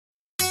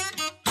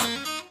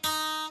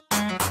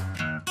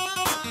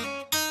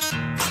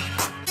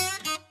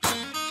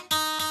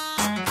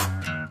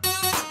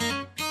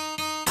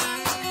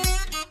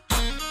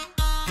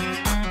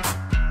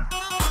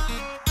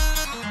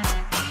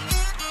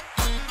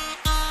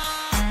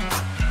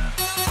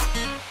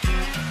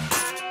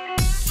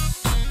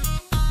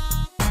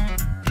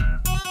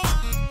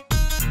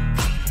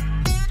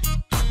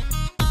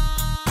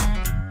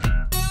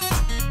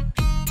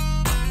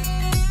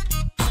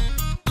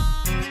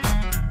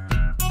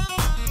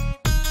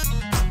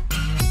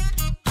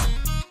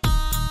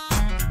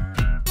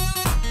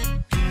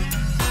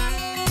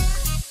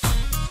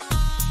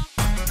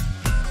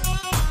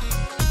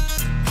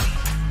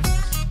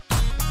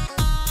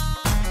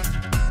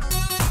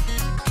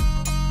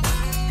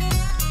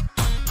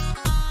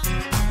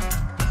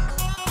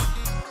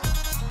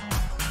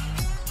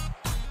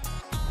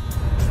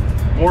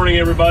Morning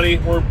everybody,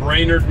 we're in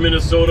Brainerd,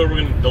 Minnesota.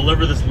 We're going to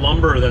deliver this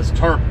lumber that's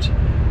tarped.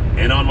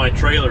 And on my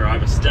trailer I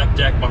have a step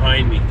deck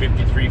behind me,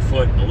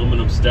 53-foot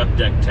aluminum step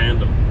deck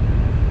tandem.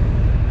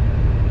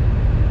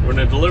 We're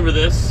going to deliver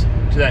this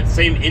to that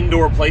same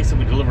indoor place that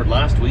we delivered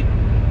last week.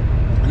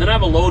 And then I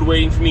have a load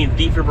waiting for me in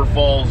Thief River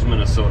Falls,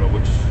 Minnesota,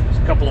 which is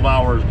a couple of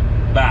hours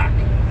back.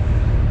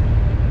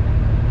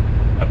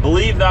 I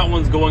believe that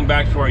one's going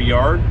back to our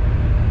yard,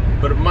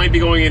 but it might be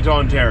going into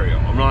Ontario.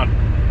 I'm not...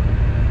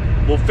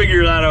 We'll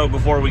figure that out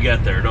before we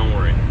get there, don't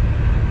worry.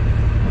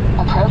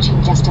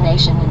 Approaching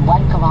destination in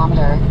 1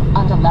 kilometer,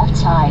 on the left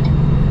side.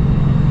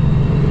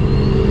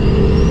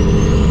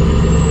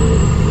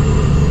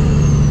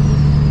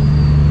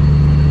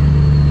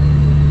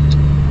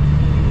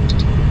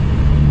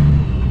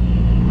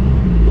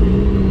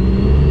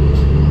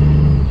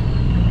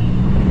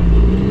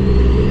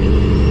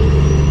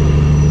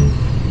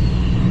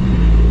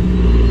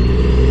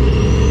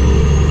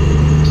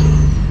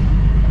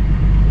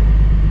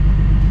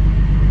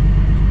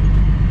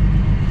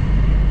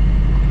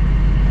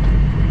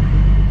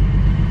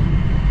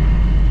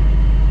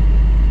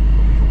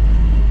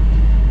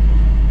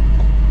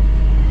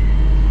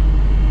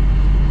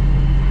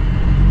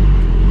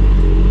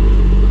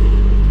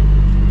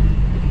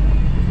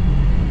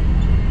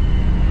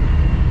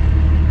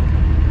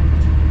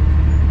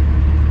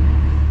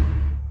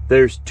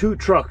 There's 2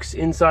 trucks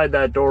inside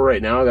that door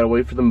right now. I gotta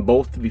wait for them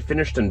both to be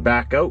finished and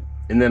back out,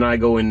 and then I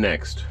go in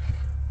next.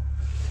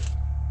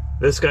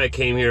 This guy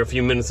came here a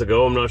few minutes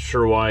ago. I'm not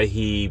sure why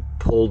he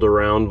pulled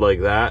around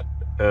like that.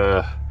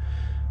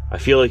 I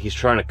feel like he's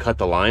trying to cut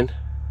the line,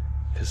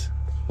 because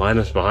the line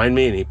is behind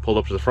me and he pulled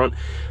up to the front.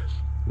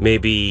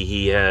 Maybe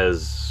he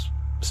has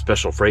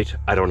special freight,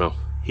 I don't know.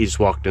 He just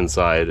walked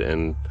inside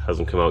and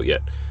hasn't come out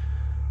yet.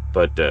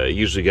 But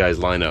usually guys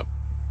line up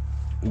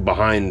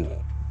behind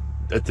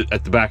at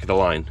the back of the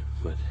line.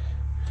 But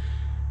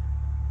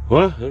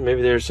well,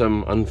 maybe there's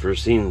some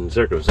unforeseen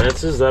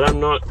circumstances that I'm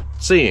not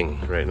seeing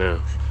right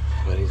now.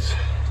 But he's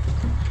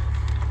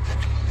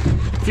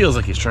feels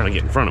like he's trying to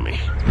get in front of me.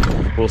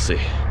 We'll see.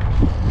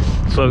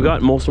 So I've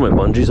got most of my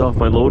bungees off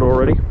my load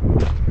already.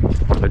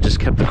 I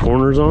just kept the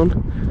corners on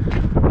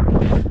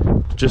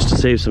just to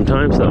save some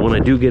time, so that when I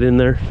do get in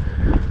there,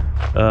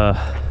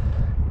 I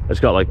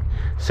just got like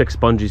 6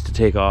 bungees to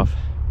take off.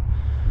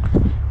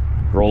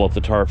 Roll up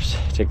the tarps,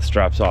 take the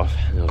straps off,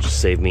 and it'll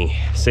just save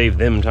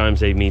them time,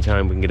 save me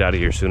time. We can get out of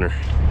here sooner.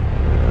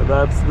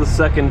 That's the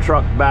second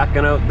truck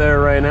backing out there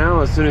right now.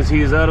 As soon as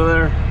he's out of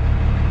there,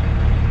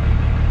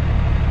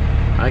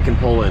 I can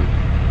pull in.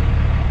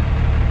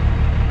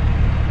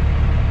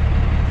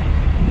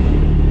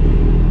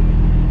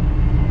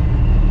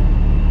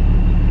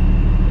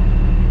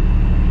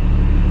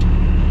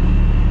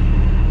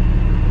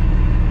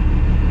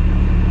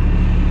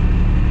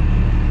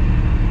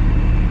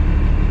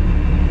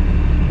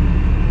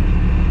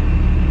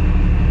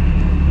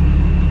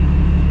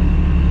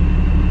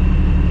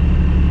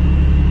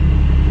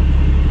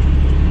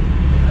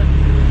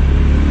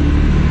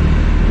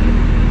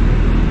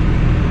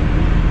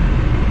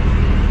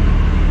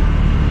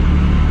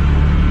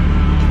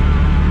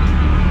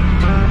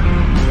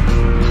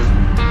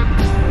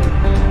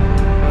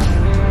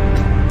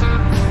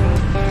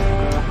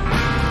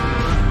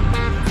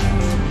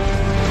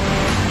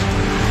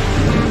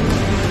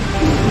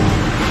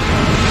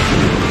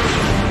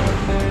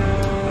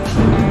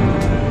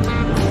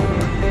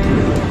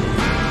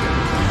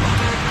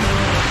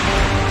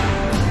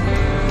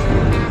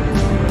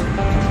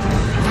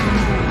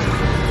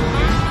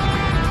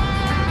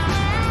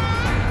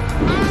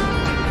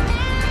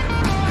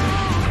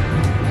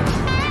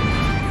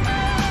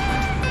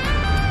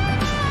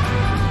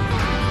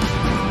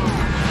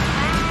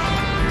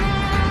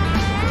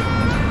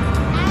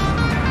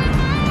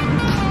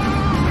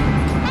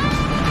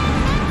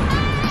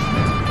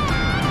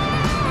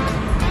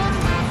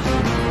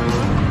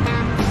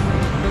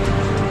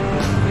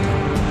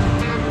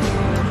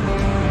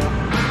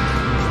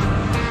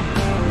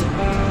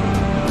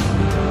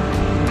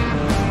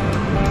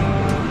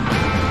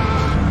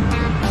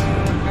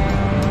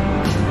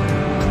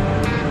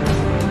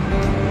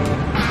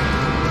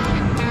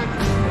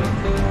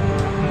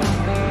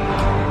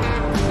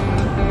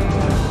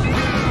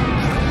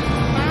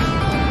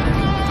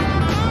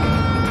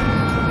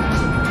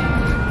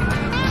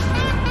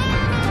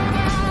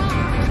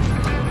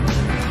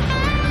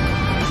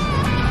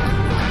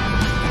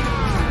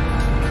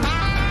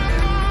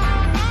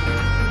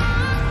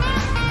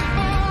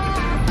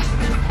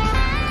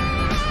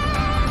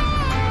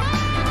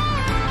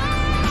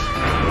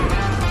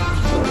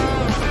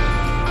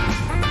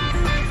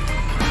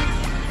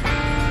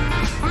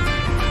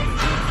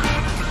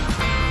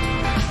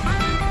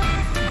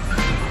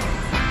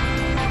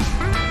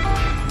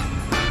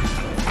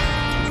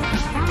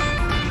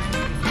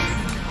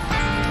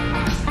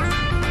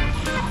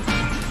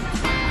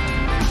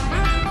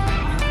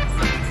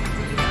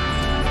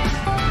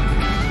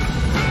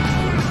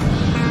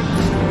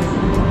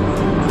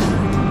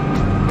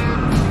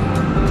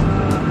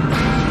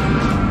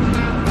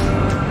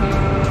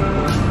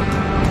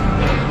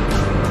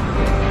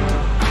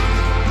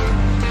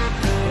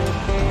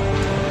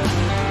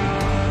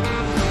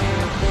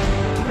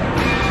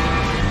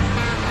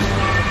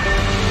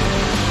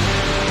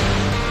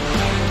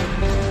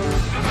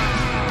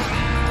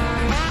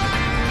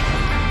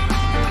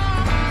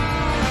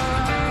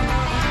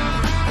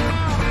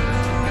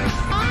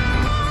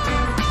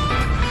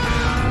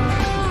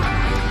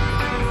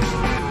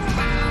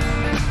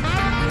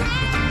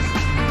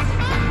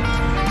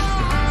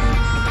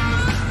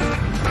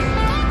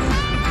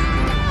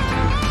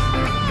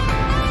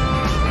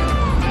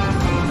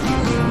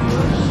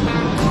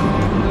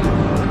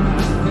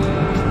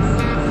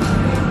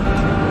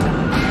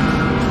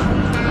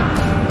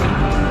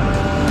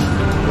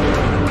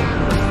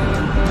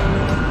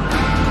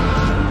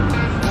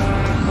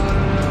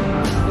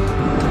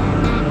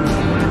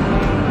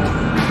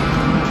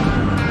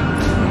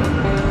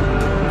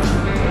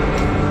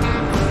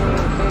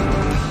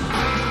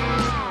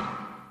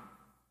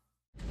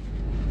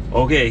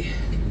 Okay,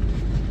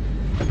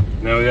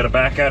 now we gotta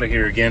back out of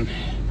here again.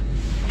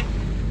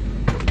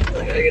 I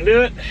think I can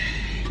do it.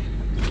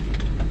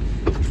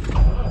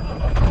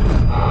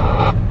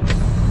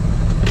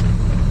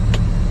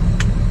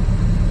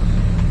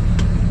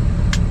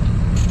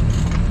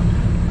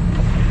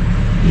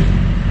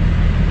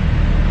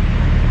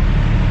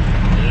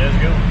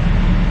 Let's go.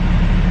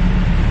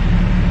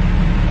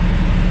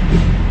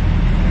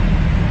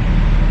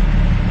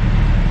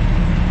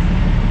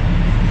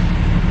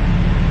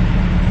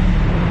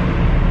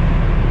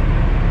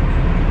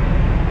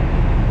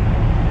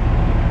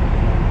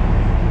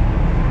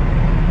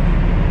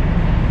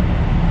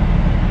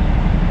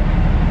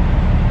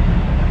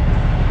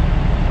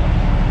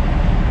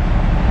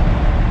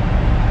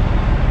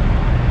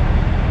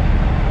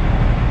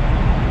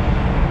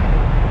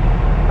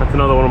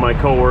 Another one of my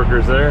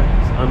co-workers there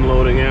is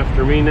unloading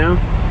after me now.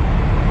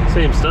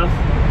 Same stuff.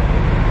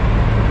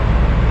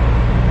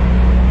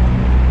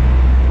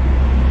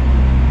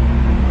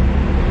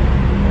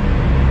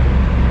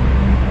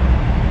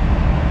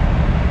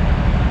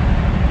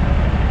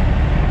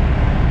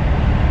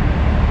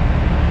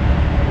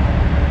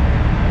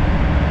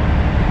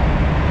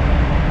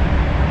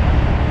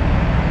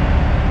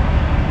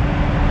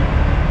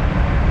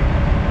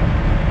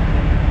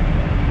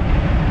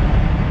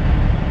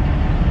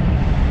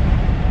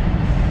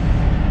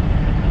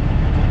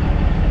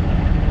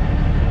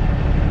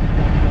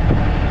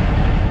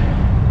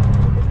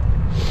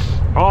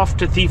 Off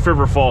to Thief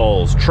River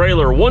Falls.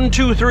 Trailer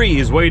 123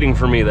 is waiting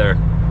for me there.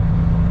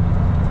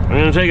 I'm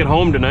gonna take it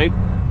home tonight.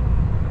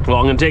 Well,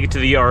 I'm gonna take it to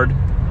the yard,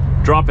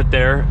 drop it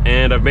there,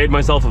 and I've made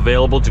myself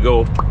available to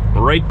go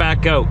right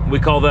back out. We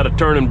call that a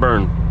turn and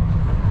burn.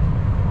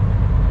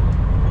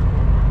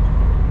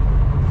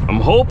 I'm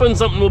hoping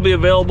something will be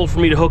available for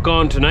me to hook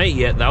on tonight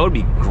yet. That would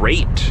be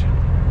great.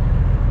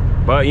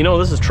 But you know,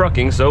 this is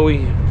trucking, so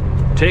we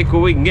take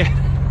what we can get.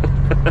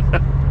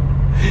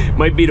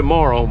 Might be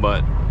tomorrow,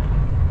 but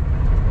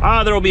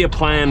there will be a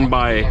plan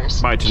by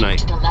tonight.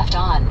 To the left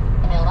on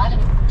 11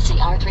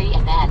 CR3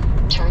 and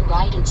then turn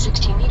right in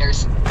 60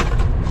 meters.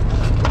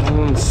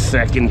 1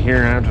 second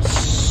here, I have to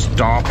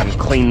stop and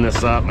clean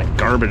this up. My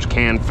garbage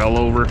can fell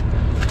over.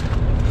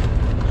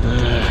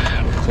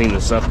 Clean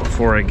this up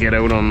before I get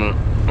out on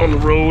the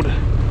road.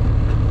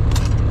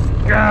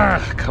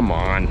 Come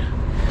on.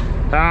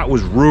 That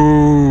was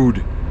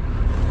rude.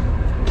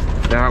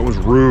 That was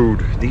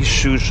rude. These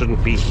shoes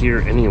shouldn't be here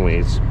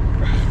anyways.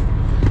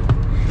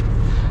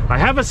 I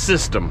have a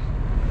system,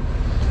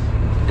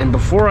 and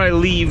before I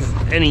leave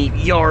any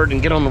yard and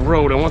get on the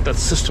road, I want that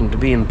system to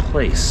be in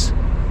place.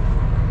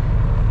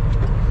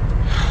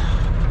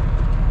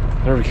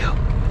 There we go.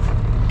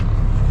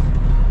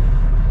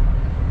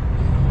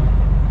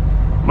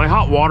 My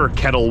hot water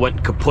kettle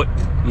went kaput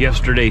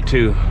yesterday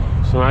too,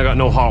 so I got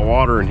no hot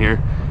water in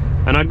here.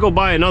 And I'd go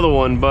buy another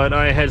one, but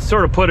I had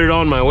sort of put it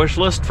on my wish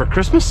list for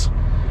Christmas.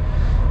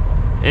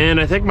 And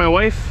I think my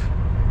wife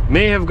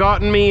may have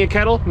gotten me a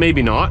kettle,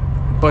 maybe not.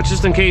 But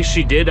just in case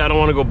she did, I don't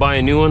want to go buy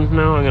a new one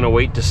now. I'm gonna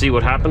wait to see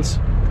what happens.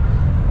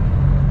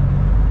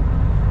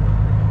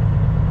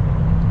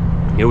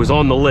 It was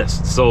on the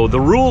list. So the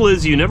rule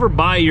is you never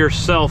buy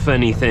yourself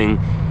anything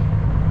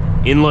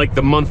in like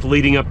the month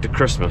leading up to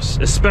Christmas,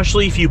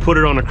 especially if you put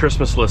it on a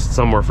Christmas list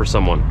somewhere for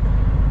someone.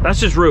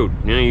 That's just rude.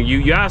 You know,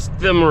 you ask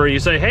them, or you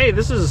say, hey,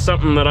 this is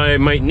something that I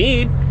might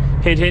need.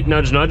 Hint, hint,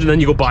 nudge, nudge, and then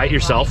you go buy it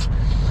yourself.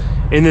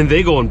 And then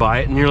they go and buy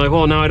it, and you're like,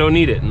 well, now I don't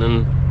need it. And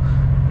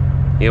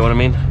then, you know what I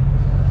mean?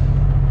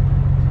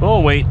 Oh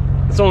wait,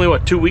 it's only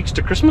what, 2 weeks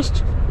to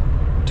Christmas?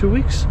 2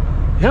 weeks?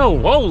 Hell,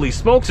 holy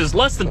smokes, it's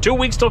less than 2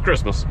 weeks till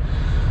Christmas.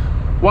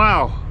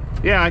 Wow.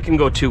 Yeah, I can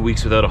go 2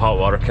 weeks without a hot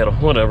water kettle,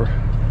 whatever.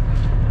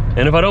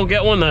 And if I don't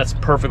get one, that's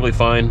perfectly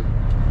fine.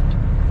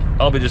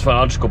 I'll be just fine,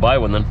 I'll just go buy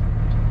one then.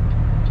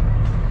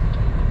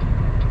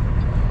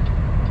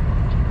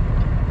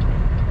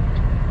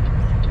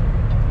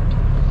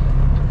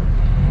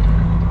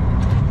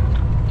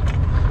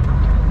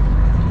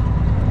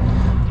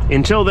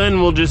 Until then,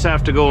 we'll just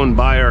have to go and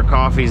buy our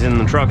coffees in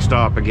the truck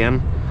stop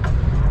again.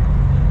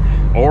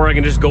 Or I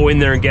can just go in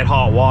there and get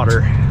hot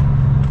water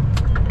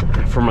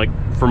for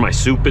my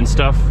soup and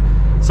stuff.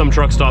 Some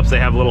truck stops, they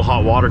have a little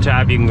hot water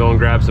tap. You can go and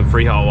grab some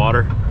free hot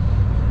water.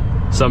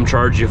 Some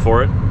charge you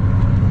for it.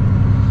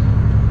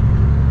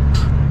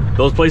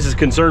 Those places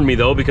concern me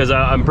though, because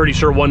I'm pretty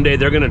sure one day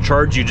they're gonna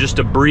charge you just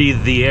to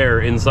breathe the air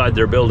inside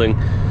their building.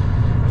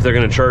 If they're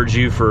gonna charge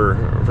you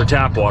for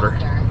tap water.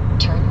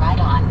 Turn right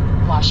on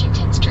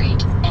Washington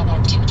Street, and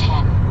then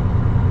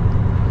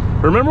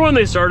 210. Remember when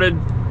they started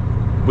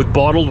with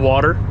bottled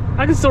water?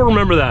 I can still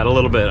remember that a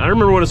little bit. I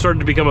remember when it started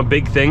to become a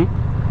big thing.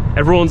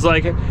 Everyone's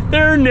like,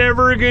 they're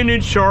never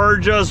gonna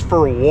charge us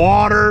for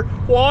water.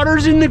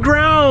 Water's in the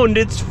ground,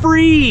 it's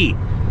free.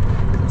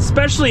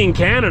 Especially in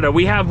Canada,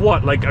 we have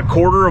what, like a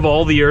quarter of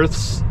all the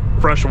Earth's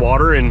fresh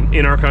water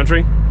in our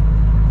country?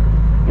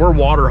 We're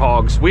water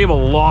hogs. We have a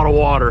lot of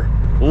water,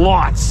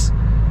 lots.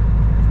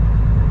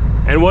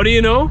 And what do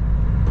you know?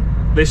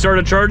 They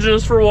started charging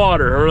us for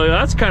water. We're like,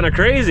 that's kind of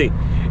crazy.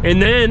 And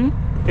then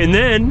And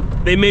then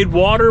they made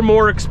water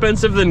more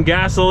expensive than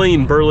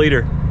gasoline per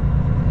liter.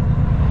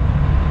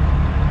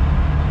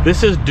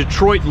 This is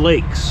Detroit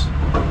Lakes.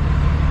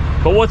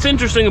 But what's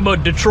interesting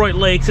about Detroit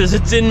Lakes is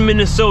it's in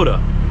Minnesota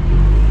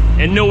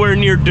and nowhere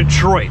near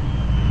Detroit.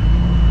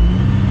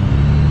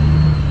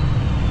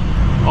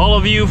 All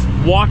of you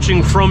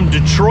watching from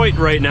Detroit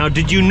right now,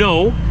 did you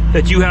know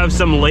that you have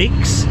some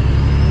lakes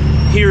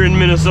here in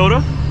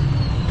Minnesota?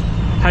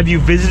 Have you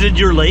visited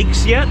your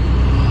lakes yet?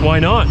 Why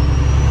not?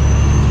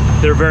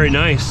 They're very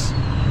nice.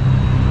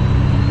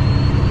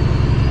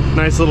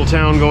 Nice little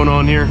town going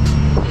on here.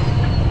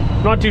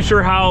 Not too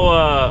sure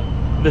how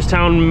this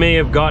town may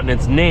have gotten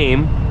its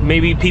name.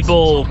 Maybe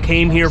people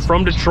came here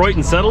from Detroit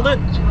and settled it?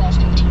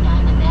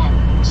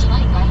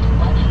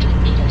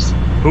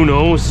 Who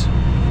knows?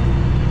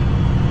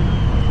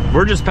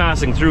 We're just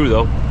passing through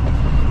though.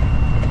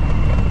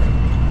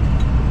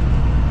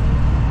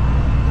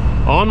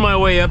 On my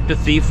way up to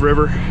Thief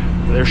River.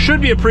 There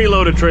should be a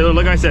preloaded trailer,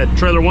 like I said,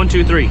 trailer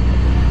 123.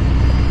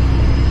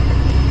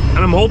 And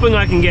I'm hoping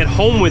I can get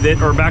home with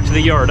it or back to the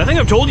yard. I think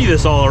I've told you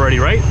this all already,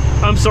 right?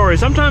 I'm sorry,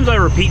 sometimes I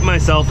repeat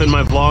myself in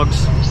my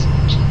vlogs.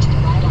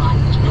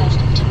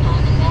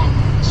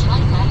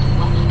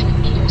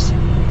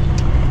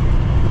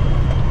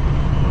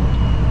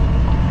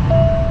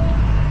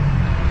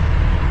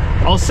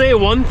 I'll say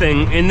one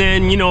thing and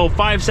then, you know,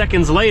 5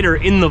 seconds later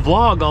in the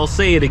vlog, I'll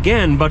say it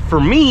again. But for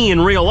me in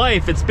real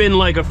life, it's been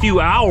like a few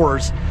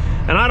hours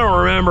and I don't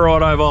remember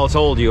what I've all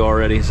told you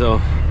already,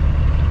 so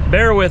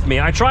bear with me.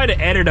 I try to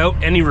edit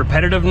out any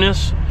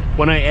repetitiveness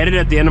when I edit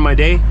at the end of my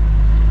day.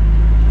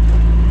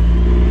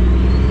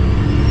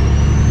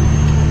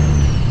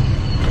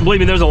 Believe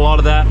me, there's a lot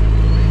of that.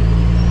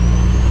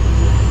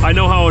 I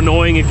know how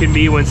annoying it can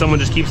be when someone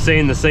just keeps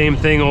saying the same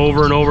thing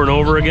over and over and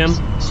over again.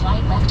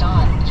 Slide left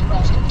on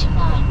US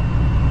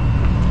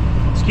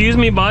 59. Excuse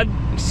me, bud.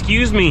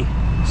 Excuse me.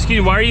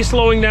 Excuse me. Why are you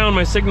slowing down?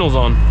 My signal's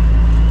on.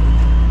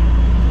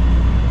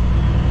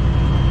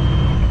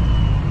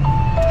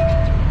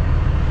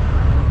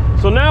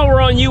 So now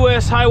we're on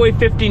US Highway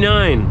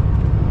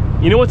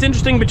 59. You know what's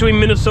interesting between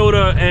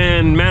Minnesota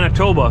and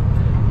Manitoba?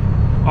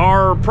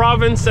 Our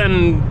province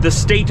and the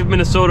state of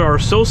Minnesota are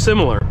so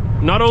similar.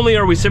 Not only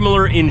are we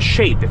similar in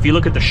shape, if you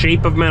look at the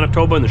shape of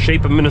Manitoba and the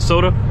shape of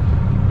Minnesota,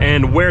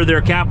 and where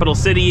their capital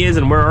city is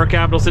and where our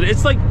capital city,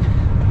 it's like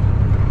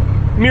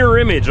mirror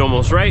image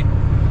almost, right?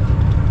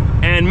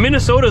 And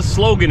Minnesota's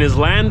slogan is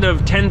Land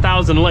of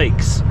 10,000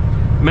 Lakes.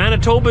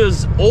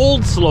 Manitoba's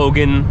old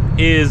slogan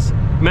is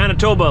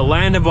Manitoba,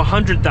 Land of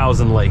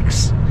 100,000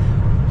 Lakes.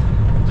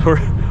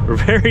 We're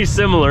very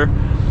similar.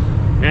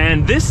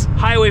 And this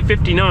Highway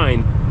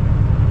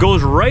 59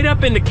 goes right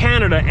up into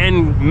Canada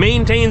and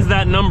maintains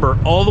that number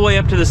all the way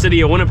up to the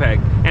city of Winnipeg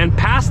and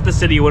past the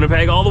city of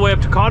Winnipeg all the way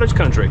up to cottage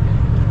country.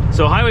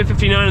 So Highway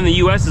 59 in the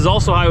US is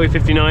also Highway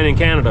 59 in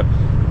Canada.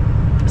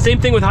 Same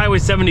thing with Highway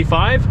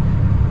 75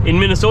 in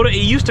Minnesota.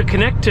 It used to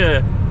connect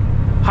to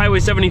Highway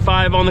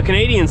 75 on the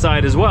Canadian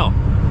side as well.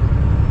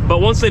 But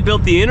once they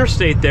built the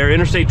interstate there,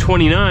 Interstate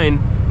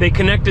 29, they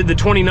connected the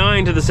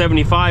 29 to the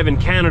 75 in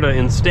Canada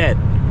instead.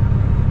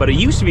 But it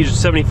used to be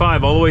just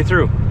 75 all the way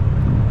through.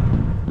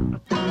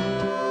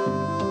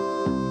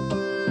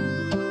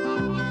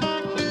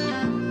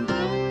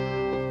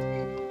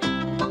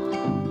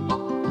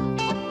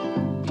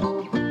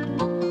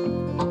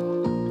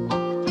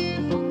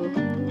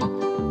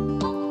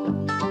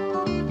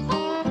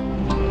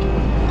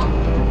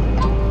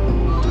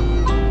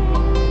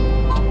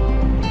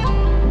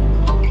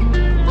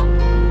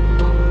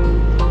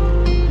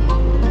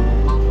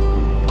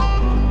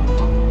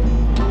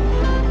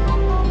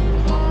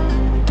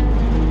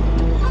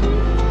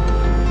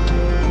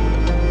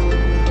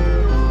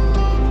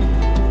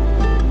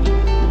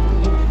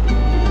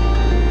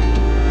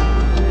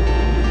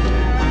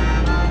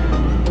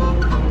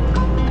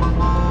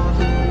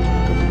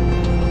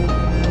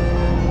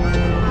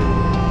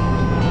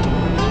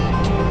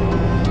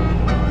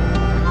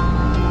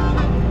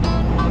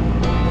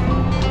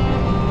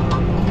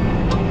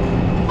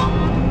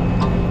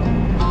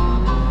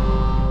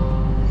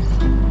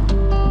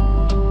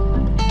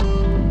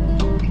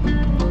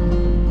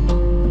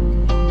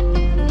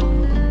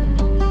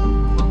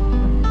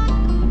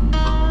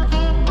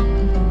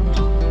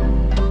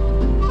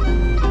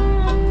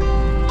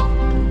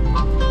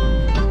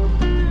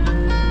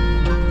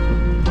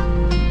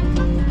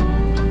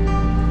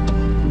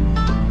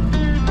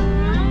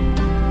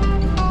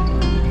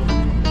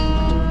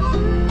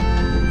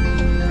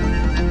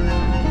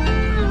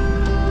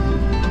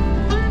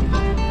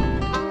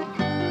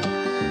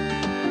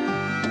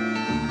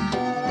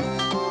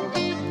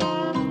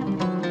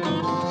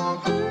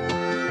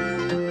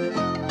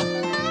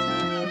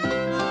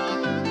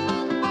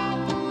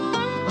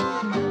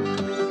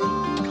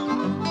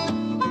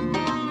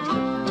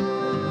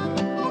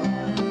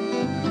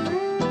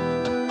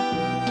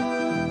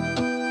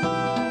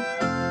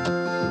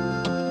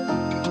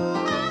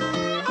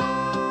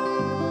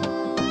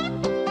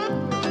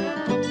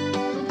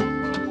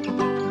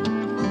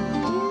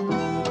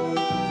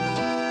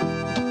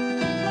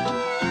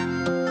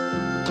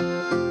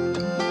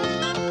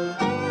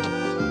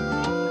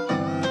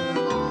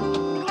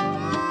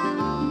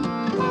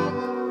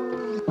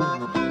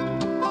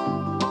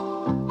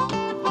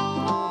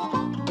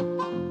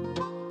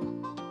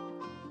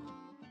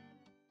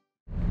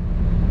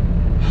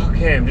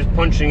 Okay, I'm just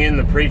punching in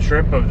the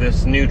pre-trip of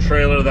this new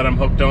trailer that I'm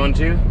hooked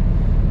onto.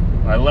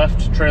 I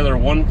left trailer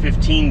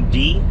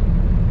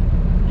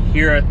 115D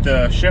here at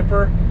the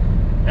shipper,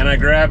 and I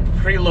grabbed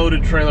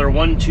preloaded trailer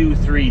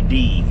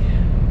 123D.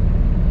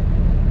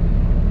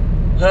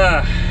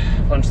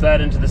 Punch that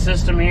into the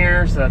system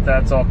here so that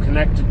that's all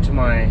connected to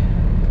my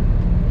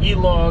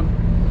E-log.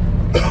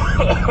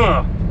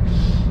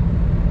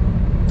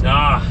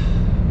 Got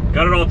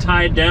it all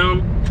tied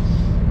down.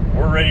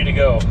 We're ready to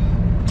go.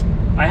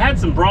 I had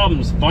some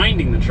problems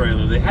finding the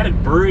trailer. They had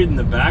it buried in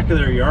the back of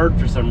their yard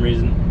for some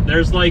reason.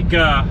 There's like,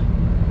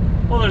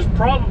 well, there's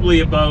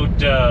probably about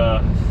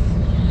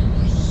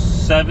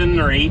 7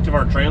 or 8 of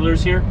our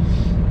trailers here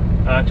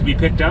to be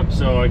picked up.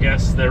 So I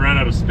guess they ran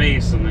out of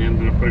space and they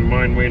ended up putting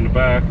mine way in the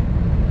back.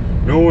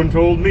 No one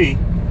told me.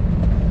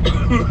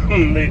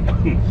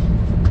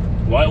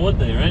 Why would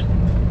they, right?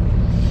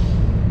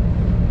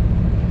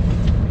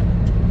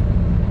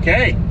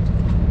 Okay.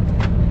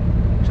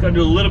 Just gotta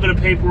do a little bit of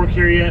paperwork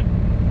here yet.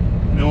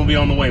 And then we'll be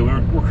on the way.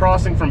 We're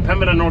crossing from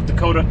Pembina, North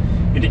Dakota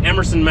into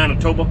Emerson,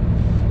 Manitoba,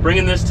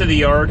 bringing this to the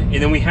yard, and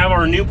then we have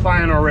our new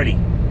plan already.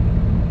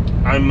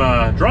 I'm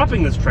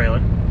dropping this trailer,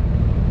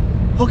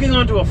 hooking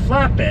onto a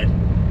flatbed,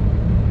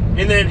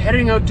 and then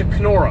heading out to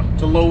Kenora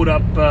to load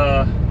up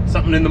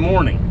something in the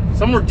morning.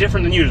 Somewhere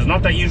different than usual,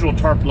 not that usual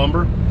tarp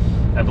lumber.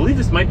 I believe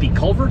this might be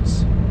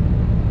culverts,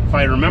 if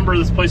I remember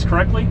this place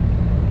correctly.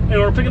 And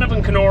we're picking up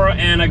in Kenora,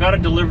 and I gotta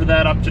deliver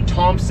that up to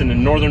Thompson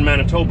in northern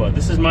Manitoba.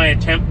 This is my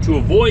attempt to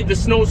avoid the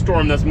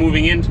snowstorm that's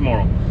moving in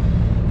tomorrow.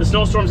 The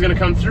snowstorm's gonna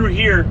come through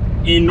here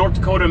in North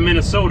Dakota,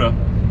 Minnesota,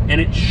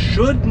 and it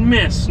should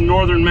miss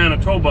northern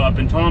Manitoba up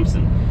in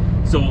Thompson.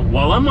 So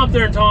while I'm up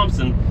there in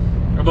Thompson,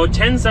 about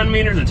 10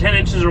 centimeters or 10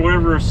 inches or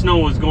whatever of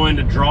snow is going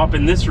to drop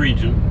in this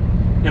region.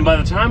 And by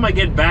the time I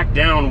get back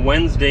down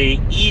Wednesday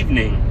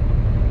evening,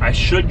 I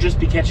should just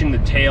be catching the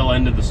tail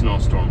end of the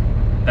snowstorm.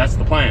 That's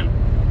the plan.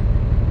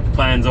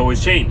 Plans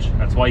always change.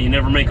 That's why you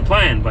never make a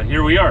plan, but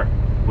here we are.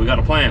 We got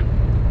a plan.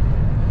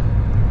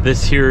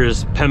 This here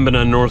is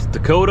Pembina, North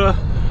Dakota.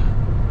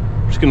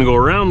 Just gonna go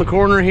around the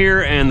corner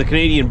here, and the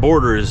Canadian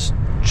border is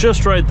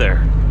just right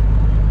there.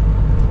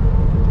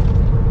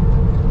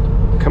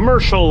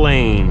 Commercial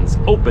lanes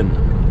open.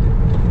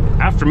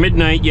 After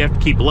midnight, you have to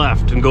keep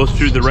left and go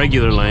through the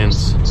regular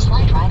lanes.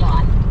 Slide right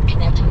on,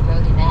 connecting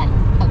road and then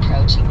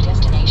approaching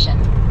destination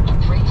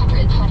in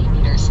 320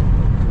 meters.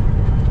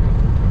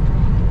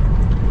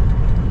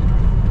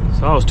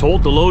 So I was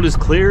told the load is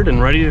cleared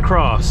and ready to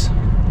cross.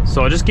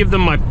 So I just give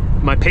them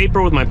my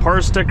paper with my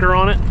PARS sticker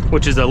on it,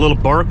 which is a little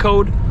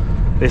barcode.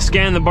 They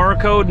scan the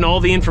barcode and all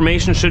the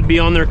information should be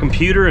on their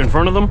computer in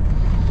front of them.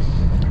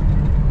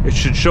 It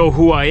should show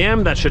who I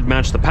am. That should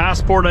match the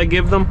passport I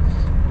give them.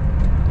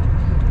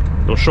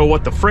 It'll show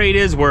what the freight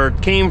is, where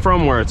it came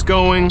from, where it's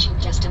going.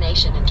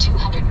 Destination in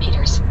 200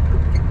 meters.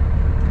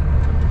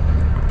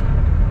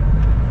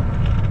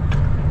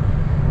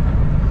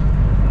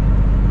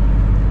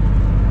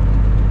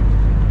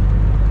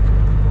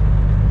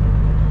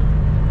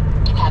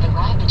 You have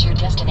arrived at your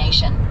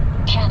destination.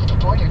 Canada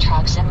Border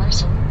Trucks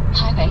Emerson,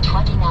 Highway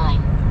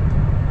 29.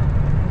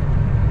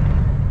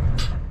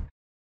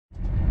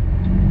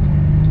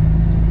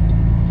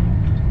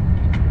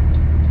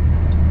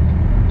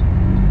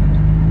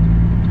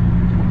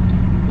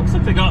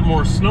 They got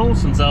more snow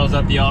since I was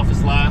at the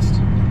office last.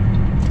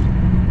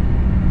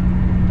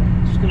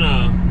 Just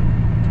gonna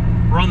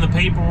run the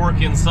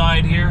paperwork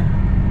inside here.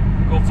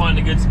 Go find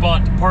a good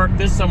spot to park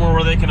this somewhere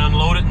where they can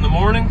unload it in the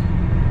morning.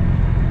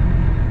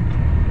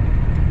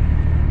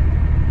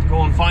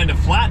 Go and find a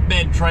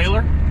flatbed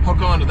trailer,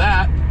 hook onto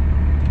that,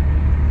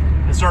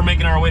 and start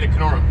making our way to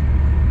Kenora.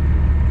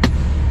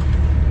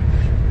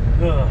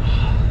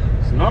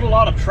 There's not a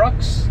lot of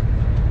trucks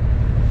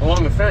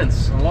along the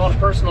fence, a lot of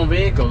personal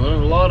vehicles. There's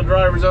a lot of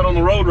drivers out on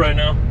the road right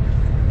now.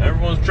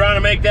 Everyone's trying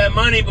to make that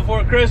money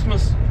before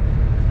Christmas.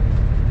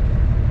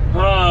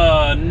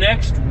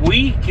 Next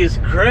week is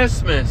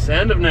Christmas.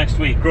 End of next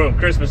week,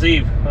 Christmas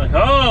Eve. Like,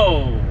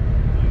 oh,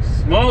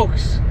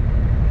 smokes.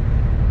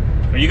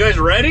 Are you guys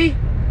ready?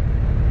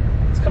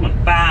 It's coming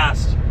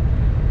fast.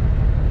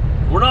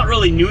 We're not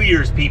really New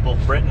Year's people,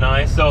 Britt and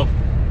I, so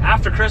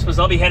after Christmas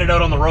I'll be headed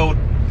out on the road.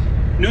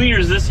 New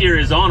Year's this year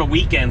is on a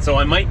weekend, so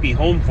I might be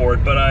home for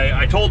it, but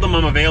I told them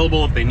I'm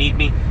available if they need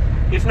me.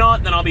 If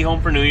not, then I'll be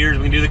home for New Year's.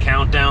 We can do the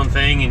countdown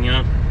thing and, you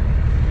know.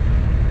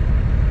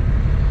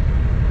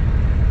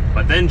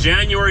 But then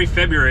January,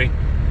 February,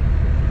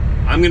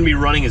 I'm going to be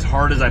running as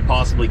hard as I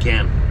possibly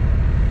can.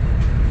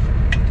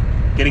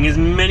 Getting as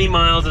many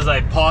miles as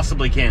I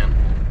possibly can.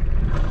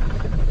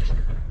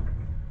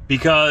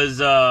 Because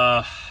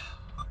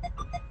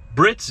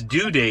Britt's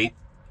due date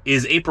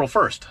is April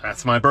 1st.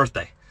 That's my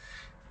birthday.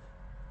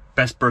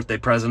 Best birthday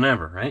present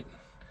ever, right?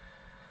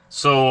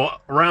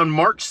 So around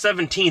March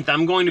 17th,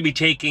 I'm going to be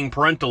taking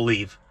parental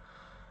leave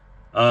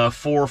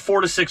for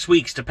 4 to 6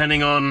 weeks,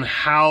 depending on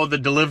how the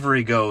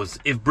delivery goes.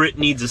 If Britt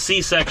needs a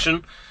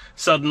C-section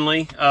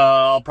suddenly,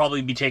 I'll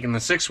probably be taking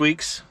the 6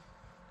 weeks.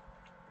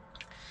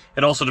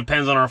 It also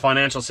depends on our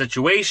financial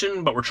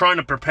situation, but we're trying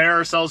to prepare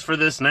ourselves for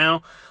this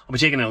now. I'll be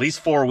taking at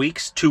least 4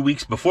 weeks, 2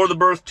 weeks before the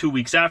birth, 2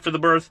 weeks after the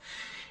birth,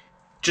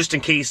 just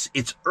in case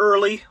it's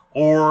early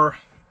or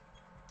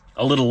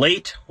a little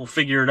late. We'll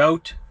figure it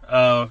out.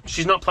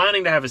 She's not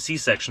planning to have a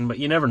C-section, but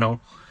you never know.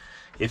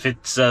 If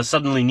it's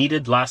suddenly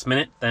needed last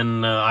minute,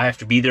 then I have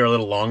to be there a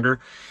little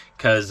longer,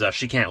 because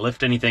she can't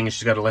lift anything and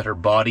she's got to let her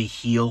body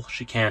heal.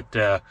 She can't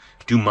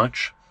do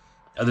much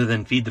other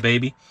than feed the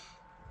baby.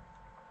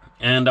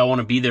 And I want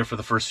to be there for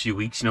the first few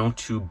weeks, you know,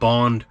 to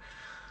bond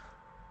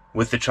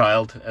with the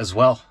child as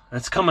well.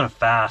 It's coming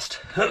fast.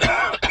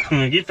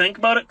 You think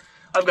about it,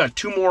 I've got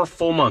 2 more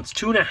full months,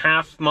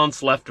 2.5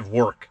 months left of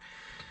work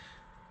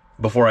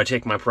before I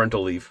take my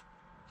parental leave.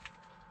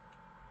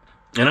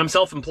 And I'm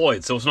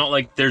self-employed, so it's not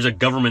like there's a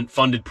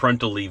government-funded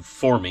parental leave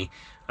for me.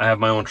 I have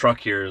my own truck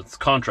here, it's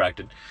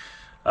contracted.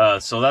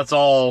 So that's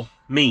all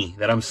me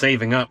that I'm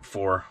saving up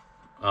for.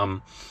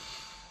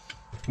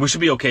 We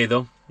should be okay,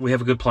 though. We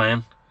have a good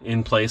plan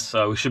in place.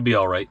 We should be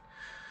all right.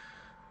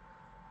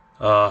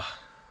 It's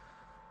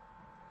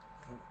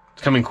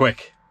coming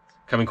quick.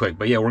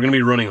 But yeah, we're going to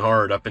be running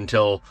hard up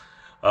until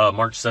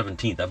March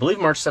 17th. I believe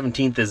March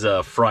 17th is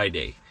a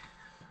Friday.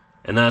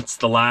 And that's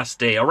the last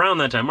day. Around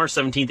that time, March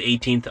 17th,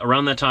 18th,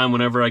 around that time,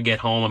 whenever I get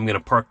home, I'm going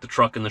to park the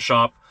truck in the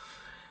shop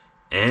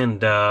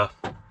and go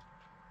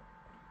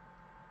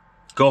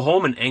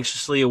home and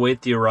anxiously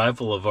await the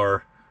arrival of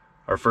our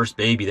first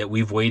baby that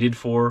we've waited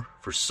for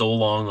so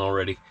long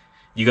already.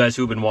 You guys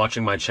who've been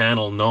watching my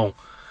channel know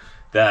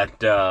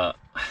that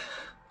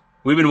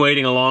we've been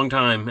waiting a long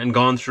time and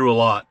gone through a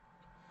lot.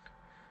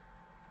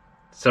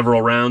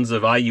 Several rounds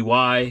of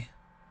IUI,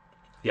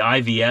 the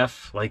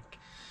IVF, like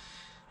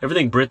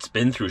everything Britt's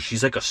been through.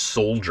 She's like a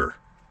soldier.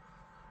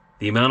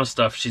 The amount of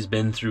stuff she's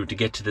been through to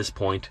get to this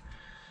point.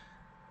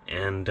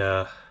 And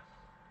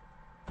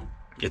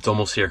it's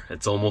almost here.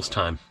 It's almost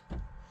time.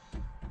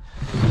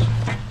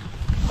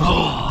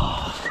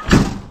 Oh.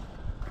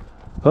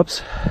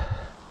 Oops.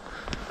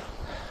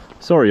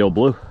 Sorry, old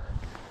Blue.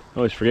 I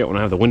always forget when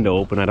I have the window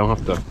open, I don't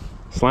have to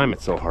slam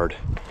it so hard.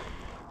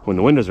 When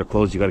the windows are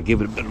closed, you got to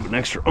give it a bit of an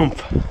extra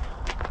oomph.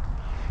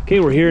 Okay,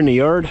 we're here in the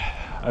yard.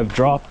 I've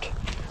dropped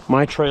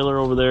my trailer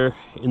over there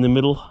in the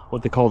middle,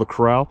 what they call the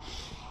corral,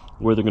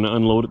 where they're going to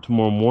unload it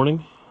tomorrow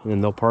morning, and then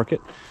they'll park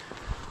it.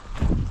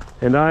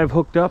 And I've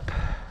hooked up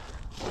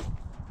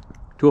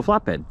to a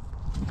flatbed.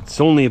 It's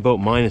only about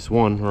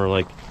 -1 or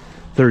like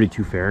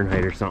 32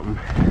 Fahrenheit or something,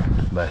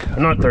 but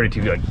not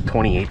 32, like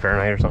 28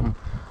 Fahrenheit or something.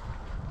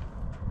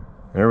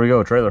 There we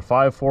go, trailer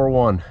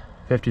 541,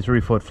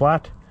 53-foot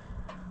flat.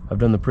 I've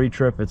done the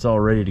pre-trip, it's all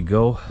ready to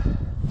go.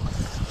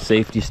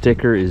 Safety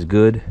sticker is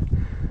good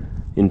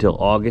until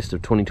August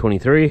of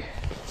 2023.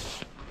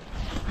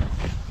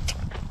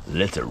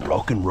 Let's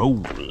rock and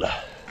roll. I'm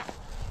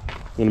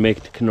gonna make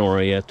it to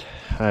Kenora yet.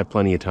 I have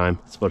plenty of time.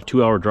 It's about a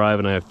 2-hour drive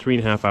and I have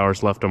 3.5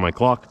 hours left on my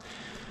clock.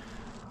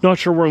 Not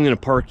sure where I'm gonna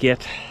park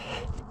yet,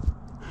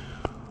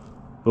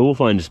 but we'll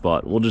find a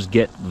spot. We'll just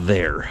get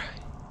there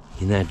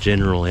in that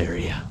general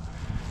area.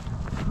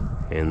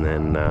 And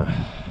then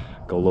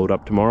go load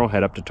up tomorrow,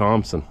 head up to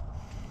Thompson,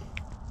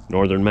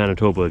 northern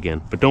Manitoba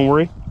again. But don't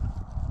worry,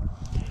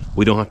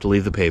 we don't have to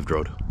leave the paved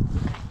road.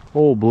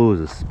 Old Blue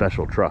is a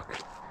special truck.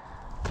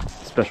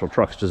 Special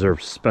trucks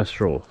deserve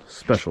special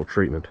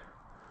treatment.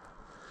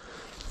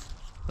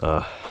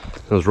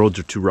 Those roads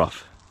are too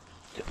rough.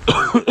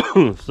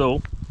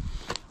 So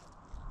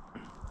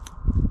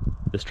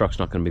this truck's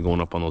not going to be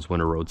going up on those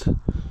winter roads.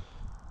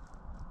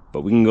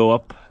 But we can go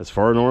up as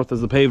far north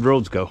as the paved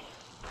roads go.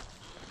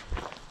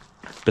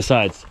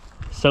 Besides,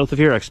 south of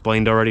here, I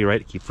explained already,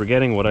 right? I keep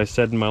forgetting what I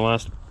said in my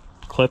last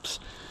clips.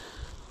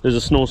 There's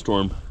a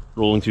snowstorm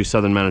rolling through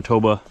southern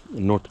Manitoba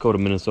and North Dakota,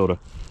 Minnesota.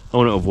 I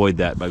want to avoid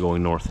that by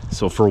going north.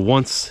 So for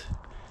once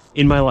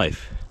in my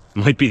life, it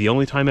might be the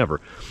only time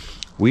ever,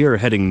 we are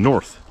heading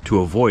north to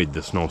avoid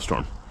the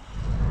snowstorm.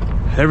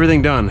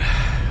 Everything done.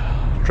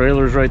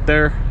 Trailers right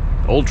there.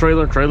 Old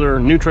trailer,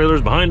 new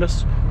trailers behind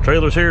us.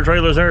 Trailers here,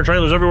 trailers there,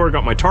 trailers everywhere.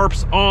 Got my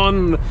tarps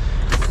on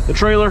the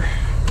trailer.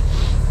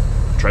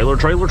 Trailer,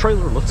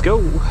 let's go.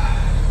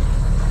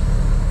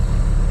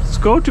 Let's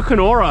go to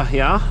Kenora,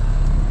 yeah?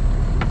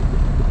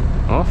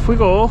 Off we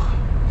go.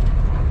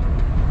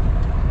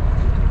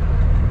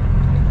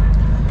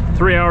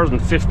 3 hours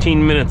and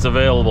 15 minutes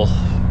available.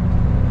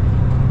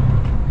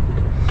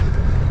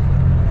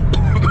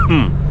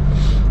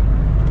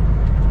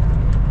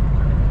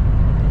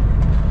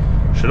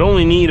 Should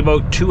only need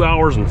about 2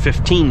 hours and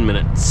 15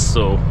 minutes,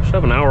 so should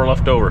have an hour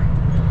left over.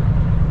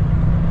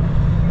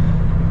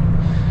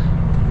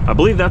 I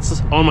believe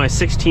that's on my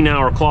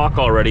 16-hour clock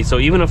already, so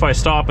even if I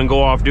stop and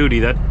go off duty,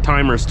 that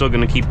timer is still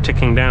going to keep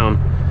ticking down.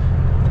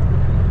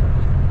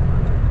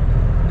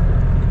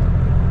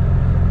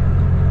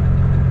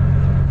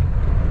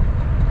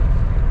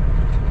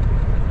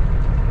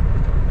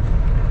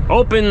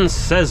 Open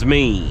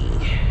sesame.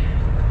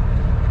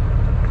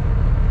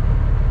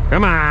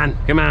 Come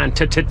on,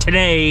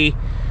 today.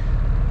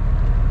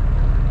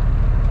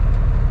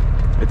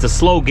 It's a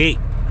slow gate.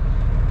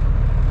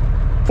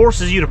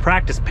 forces you to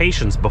practice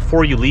patience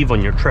before you leave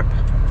on your trip.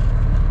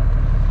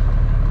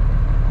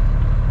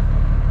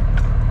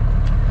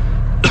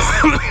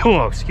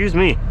 Oh, excuse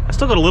me. I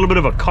still got a little bit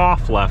of a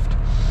cough left.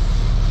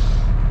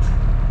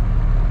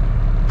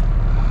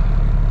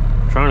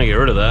 Trying to get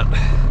rid of that.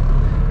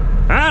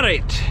 All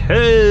right.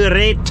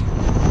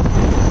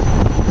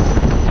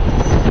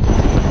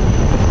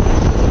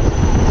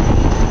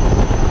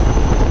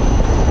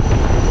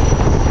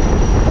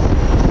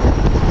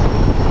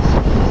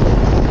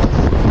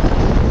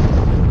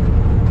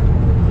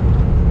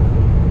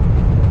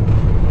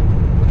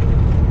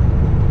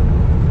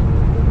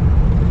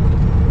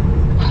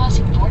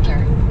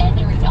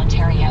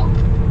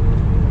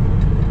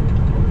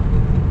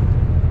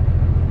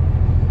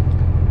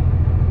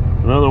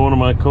 Another one of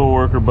my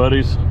co-worker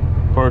buddies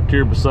parked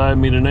here beside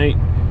me tonight.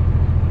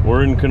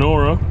 We're in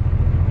Kenora.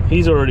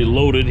 He's already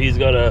loaded. He's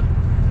got a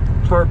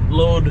tarp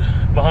load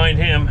behind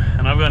him,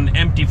 and I've got an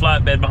empty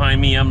flatbed behind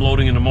me. I'm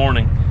loading in the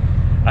morning.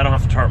 I don't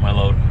have to tarp my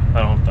load.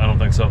 I don't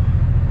think so.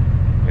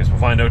 I guess we'll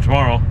find out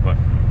tomorrow, but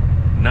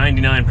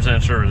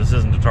 99% sure this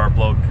isn't a tarp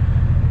load.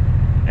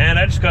 And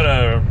I just got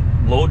a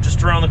load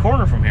just around the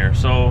corner from here,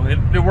 so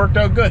it worked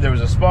out good. There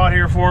was a spot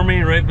here for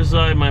me right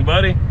beside my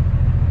buddy.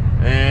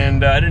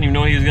 And I didn't even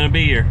know he was gonna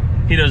be here.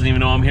 He doesn't even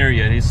know I'm here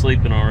yet. He's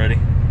sleeping already.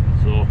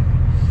 So,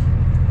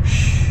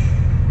 shh,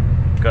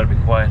 gotta be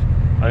quiet.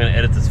 I'm gonna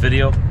edit this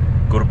video,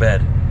 go to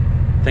bed.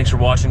 Thanks for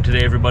watching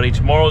today, everybody.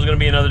 Tomorrow's gonna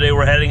be another day.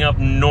 We're heading up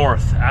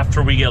north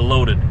after we get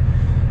loaded.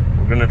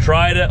 We're gonna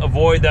try to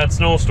avoid that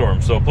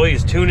snowstorm. So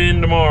please tune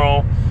in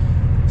tomorrow,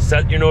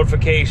 set your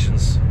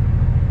notifications,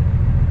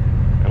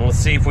 and let's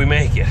see if we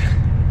make it.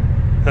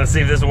 Let's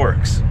see if this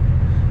works.